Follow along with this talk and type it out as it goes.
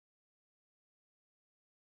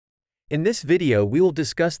In this video we will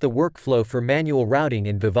discuss the workflow for manual routing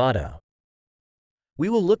in Vivado. We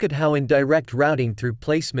will look at how indirect routing through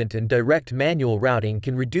placement and direct manual routing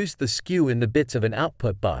can reduce the skew in the bits of an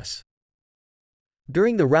output bus.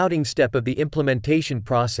 During the routing step of the implementation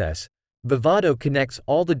process, Vivado connects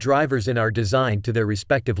all the drivers in our design to their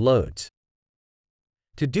respective loads.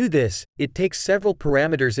 To do this, it takes several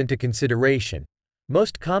parameters into consideration,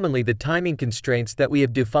 most commonly the timing constraints that we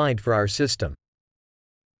have defined for our system.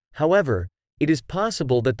 However, it is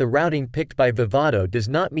possible that the routing picked by Vivado does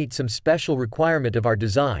not meet some special requirement of our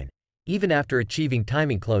design, even after achieving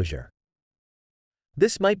timing closure.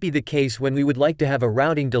 This might be the case when we would like to have a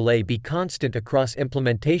routing delay be constant across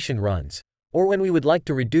implementation runs, or when we would like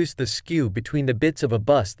to reduce the skew between the bits of a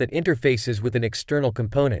bus that interfaces with an external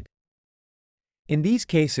component. In these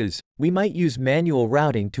cases, we might use manual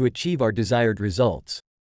routing to achieve our desired results.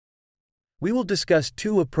 We will discuss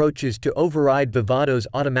two approaches to override Vivado's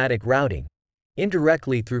automatic routing: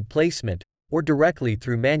 indirectly through placement, or directly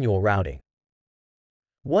through manual routing.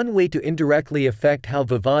 One way to indirectly affect how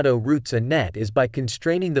Vivado routes a net is by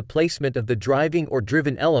constraining the placement of the driving or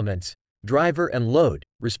driven elements, driver and load,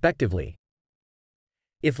 respectively.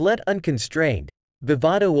 If let unconstrained,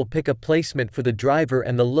 Vivado will pick a placement for the driver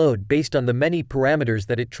and the load based on the many parameters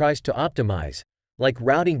that it tries to optimize, like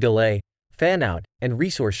routing delay, fan-out, and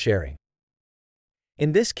resource sharing.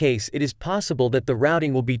 In this case, it is possible that the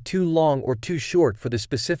routing will be too long or too short for the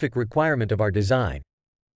specific requirement of our design.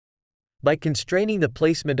 By constraining the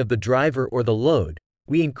placement of the driver or the load,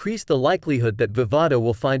 we increase the likelihood that Vivado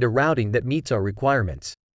will find a routing that meets our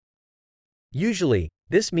requirements. Usually,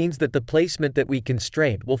 this means that the placement that we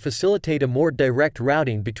constrain will facilitate a more direct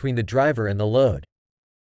routing between the driver and the load.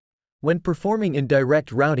 When performing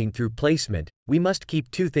indirect routing through placement, we must keep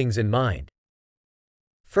two things in mind.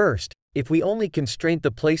 First, if we only constrain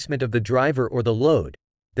the placement of the driver or the load,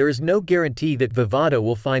 there is no guarantee that Vivado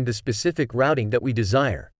will find the specific routing that we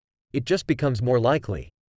desire. It just becomes more likely.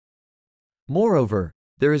 Moreover,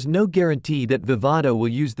 there is no guarantee that Vivado will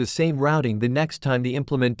use the same routing the next time the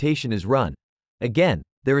implementation is run. Again,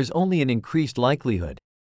 there is only an increased likelihood.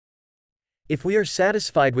 If we are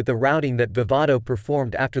satisfied with the routing that Vivado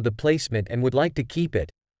performed after the placement and would like to keep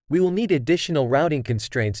it, we will need additional routing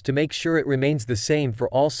constraints to make sure it remains the same for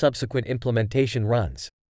all subsequent implementation runs.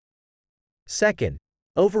 Second,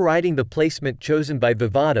 overriding the placement chosen by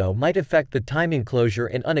Vivado might affect the timing closure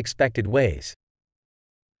in unexpected ways.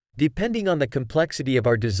 Depending on the complexity of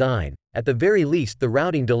our design, at the very least the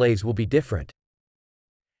routing delays will be different.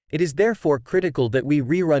 It is therefore critical that we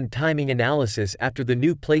rerun timing analysis after the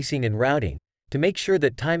new placing and routing, to make sure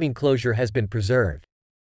that timing closure has been preserved.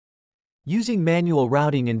 Using manual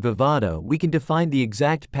routing in Vivado, we can define the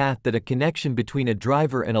exact path that a connection between a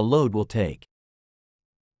driver and a load will take.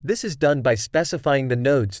 This is done by specifying the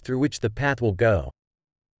nodes through which the path will go.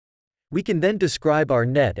 We can then describe our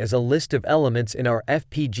net as a list of elements in our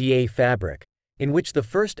FPGA fabric, in which the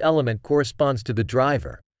first element corresponds to the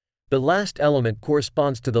driver, the last element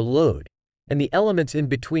corresponds to the load, and the elements in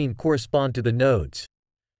between correspond to the nodes.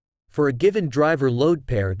 For a given driver-load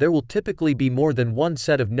pair, there will typically be more than one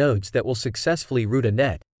set of nodes that will successfully route a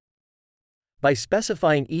net. By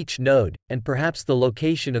specifying each node, and perhaps the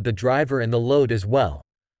location of the driver and the load as well,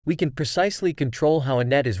 we can precisely control how a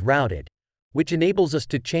net is routed, which enables us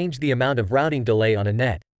to change the amount of routing delay on a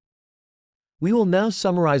net. We will now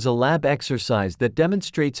summarize a lab exercise that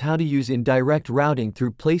demonstrates how to use indirect routing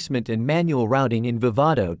through placement and manual routing in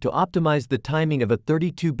Vivado to optimize the timing of a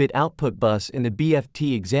 32-bit output bus in the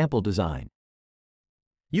BFT example design.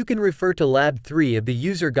 You can refer to Lab 3 of the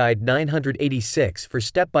User Guide 986 for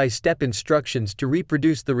step-by-step instructions to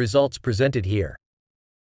reproduce the results presented here.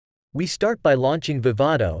 We start by launching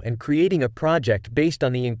Vivado and creating a project based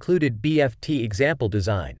on the included BFT example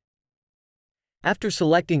design. After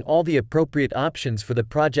selecting all the appropriate options for the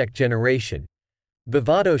project generation,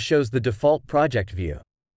 Vivado shows the default project view.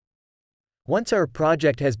 Once our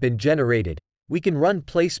project has been generated, we can run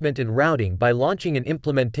placement and routing by launching an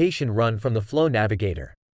implementation run from the Flow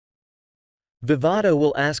Navigator. Vivado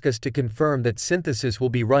will ask us to confirm that synthesis will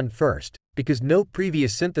be run first, because no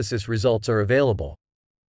previous synthesis results are available.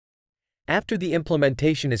 After the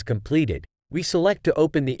implementation is completed, we select to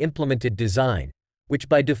open the implemented design, which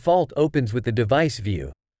by default opens with the device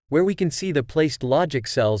view, where we can see the placed logic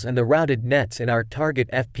cells and the routed nets in our target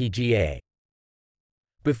FPGA.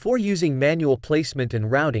 Before using manual placement and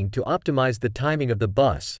routing to optimize the timing of the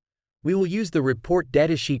bus, we will use the report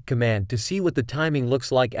datasheet command to see what the timing looks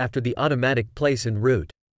like after the automatic place and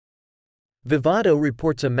route. Vivado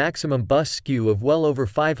reports a maximum bus skew of well over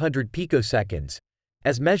 500 picoseconds,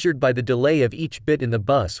 as measured by the delay of each bit in the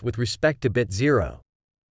bus with respect to bit 0.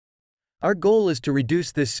 Our goal is to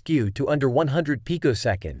reduce this skew to under 100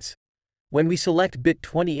 picoseconds. When we select bit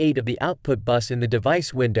 28 of the output bus in the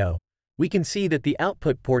device window, we can see that the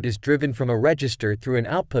output port is driven from a register through an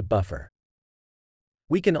output buffer.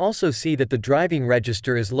 We can also see that the driving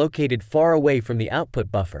register is located far away from the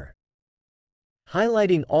output buffer.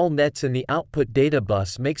 Highlighting all nets in the output data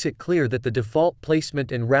bus makes it clear that the default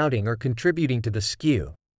placement and routing are contributing to the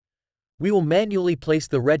skew. We will manually place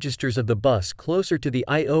the registers of the bus closer to the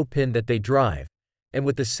I/O pin that they drive, and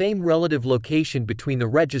with the same relative location between the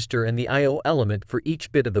register and the I/O element for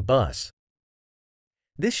each bit of the bus.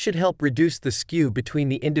 This should help reduce the skew between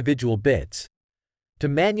the individual bits. To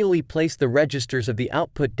manually place the registers of the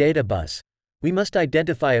output data bus, we must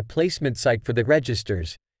identify a placement site for the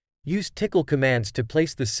registers, use tickle commands to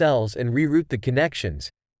place the cells and reroute the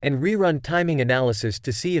connections, and rerun timing analysis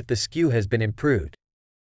to see if the skew has been improved.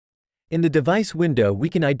 In the device window, we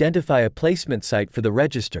can identify a placement site for the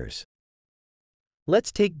registers.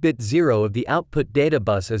 Let's take bit 0 of the output data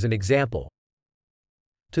bus as an example.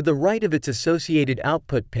 To the right of its associated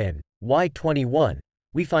output pin, Y21,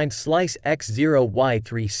 we find slice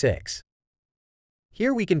X0Y36.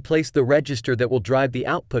 Here we can place the register that will drive the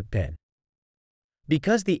output pin.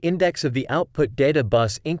 Because the index of the output data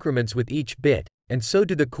bus increments with each bit, and so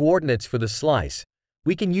do the coordinates for the slice,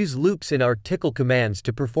 we can use loops in our tickle commands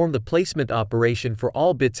to perform the placement operation for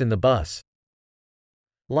all bits in the bus.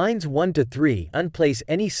 Lines 1 to 3 unplace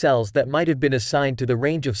any cells that might have been assigned to the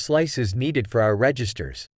range of slices needed for our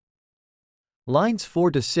registers. Lines 4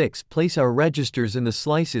 to 6 place our registers in the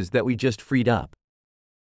slices that we just freed up.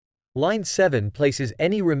 Line 7 places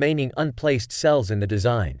any remaining unplaced cells in the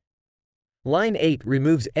design. Line 8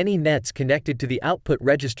 removes any nets connected to the output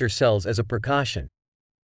register cells as a precaution.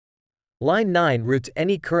 Line 9 routes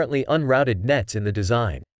any currently unrouted nets in the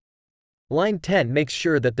design. Line 10 makes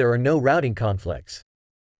sure that there are no routing conflicts.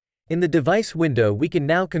 In the device window, we can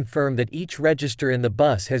now confirm that each register in the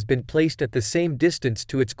bus has been placed at the same distance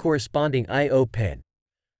to its corresponding I/O pin.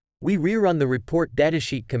 We rerun the report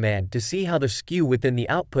datasheet command to see how the skew within the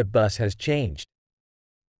output bus has changed.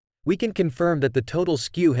 We can confirm that the total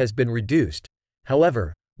skew has been reduced.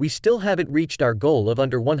 However, we still haven't reached our goal of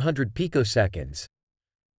under 100 picoseconds.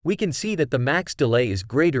 We can see that the max delay is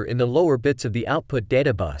greater in the lower bits of the output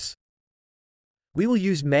data bus. We will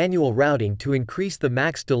use manual routing to increase the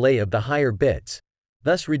max delay of the higher bits,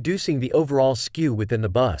 thus reducing the overall skew within the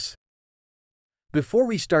bus. Before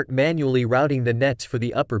we start manually routing the nets for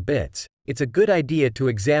the upper bits, it's a good idea to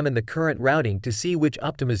examine the current routing to see which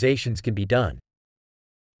optimizations can be done.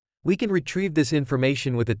 We can retrieve this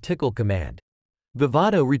information with a tickle command.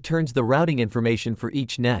 Vivado returns the routing information for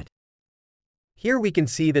each net. Here we can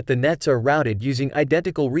see that the nets are routed using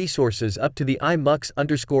identical resources up to the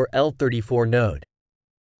imux_L34 node.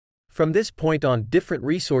 From this point on, different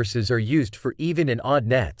resources are used for even and odd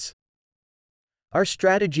nets. Our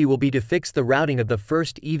strategy will be to fix the routing of the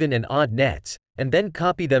first even and odd nets, and then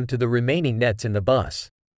copy them to the remaining nets in the bus.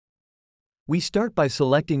 We start by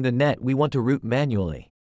selecting the net we want to route manually.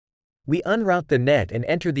 We unroute the net and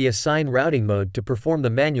enter the assign routing mode to perform the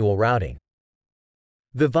manual routing.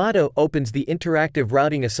 Vivado opens the interactive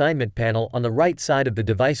routing assignment panel on the right side of the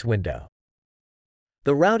device window.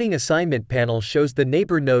 The routing assignment panel shows the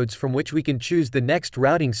neighbor nodes from which we can choose the next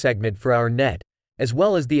routing segment for our net, as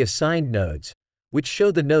well as the assigned nodes, which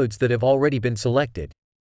show the nodes that have already been selected.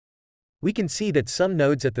 We can see that some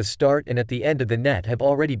nodes at the start and at the end of the net have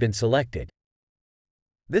already been selected.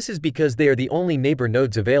 This is because they are the only neighbor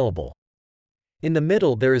nodes available. In the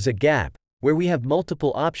middle there is a gap, where we have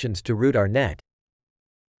multiple options to route our net.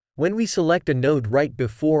 When we select a node right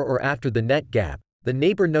before or after the net gap, the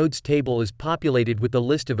neighbor nodes table is populated with the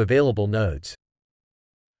list of available nodes.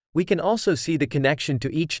 We can also see the connection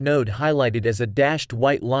to each node highlighted as a dashed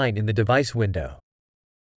white line in the device window.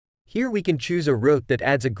 Here we can choose a route that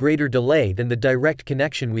adds a greater delay than the direct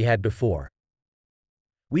connection we had before.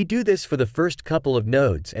 We do this for the first couple of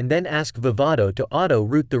nodes and then ask Vivado to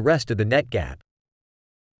auto-route the rest of the net gap.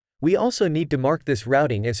 We also need to mark this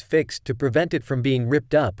routing as fixed to prevent it from being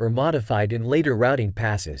ripped up or modified in later routing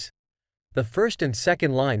passes. The first and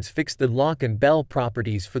second lines fix the lock and bell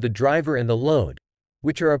properties for the driver and the load,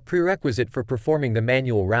 which are a prerequisite for performing the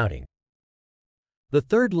manual routing. The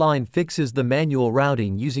third line fixes the manual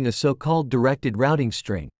routing using a so-called directed routing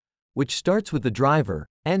string, which starts with the driver,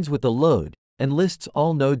 ends with the load, and lists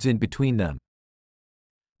all nodes in between them.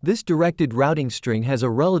 This directed routing string has a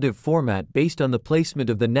relative format based on the placement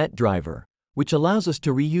of the net driver, which allows us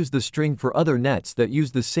to reuse the string for other nets that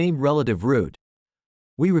use the same relative route.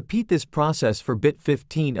 We repeat this process for bit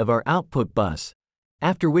 15 of our output bus,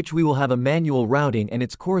 after which we will have a manual routing and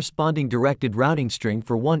its corresponding directed routing string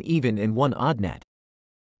for one even and one odd net.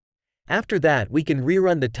 After that, we can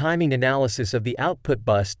rerun the timing analysis of the output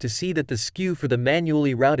bus to see that the skew for the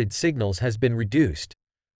manually routed signals has been reduced.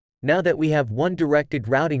 Now that we have one directed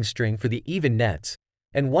routing string for the even nets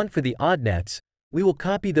and one for the odd nets, we will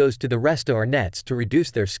copy those to the rest of our nets to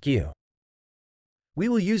reduce their skew. We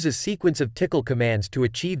will use a sequence of tickle commands to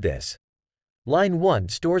achieve this. Line 1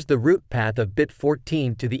 stores the route path of bit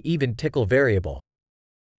 14 to the even tickle variable.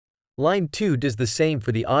 Line 2 does the same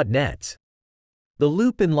for the odd nets. The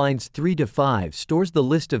loop in lines 3 to 5 stores the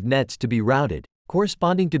list of nets to be routed,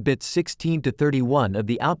 corresponding to bits 16 to 31 of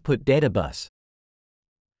the output data bus.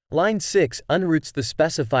 Line 6 unroutes the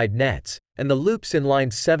specified nets, and the loops in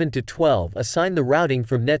lines 7 to 12 assign the routing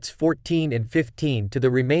from nets 14 and 15 to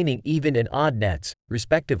the remaining even and odd nets,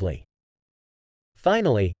 respectively.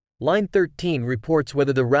 Finally, line 13 reports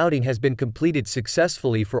whether the routing has been completed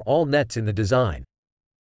successfully for all nets in the design.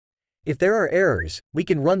 If there are errors, we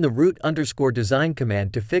can run the route_design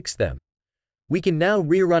command to fix them. We can now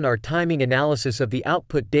rerun our timing analysis of the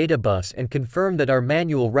output data bus and confirm that our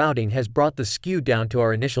manual routing has brought the skew down to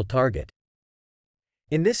our initial target.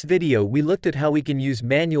 In this video, we looked at how we can use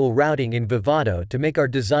manual routing in Vivado to make our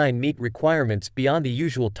design meet requirements beyond the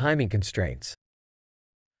usual timing constraints.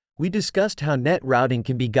 We discussed how net routing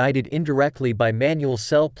can be guided indirectly by manual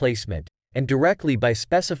cell placement, and directly by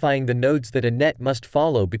specifying the nodes that a net must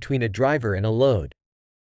follow between a driver and a load.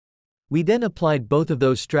 We then applied both of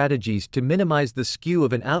those strategies to minimize the skew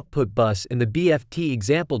of an output bus in the BFT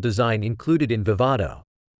example design included in Vivado.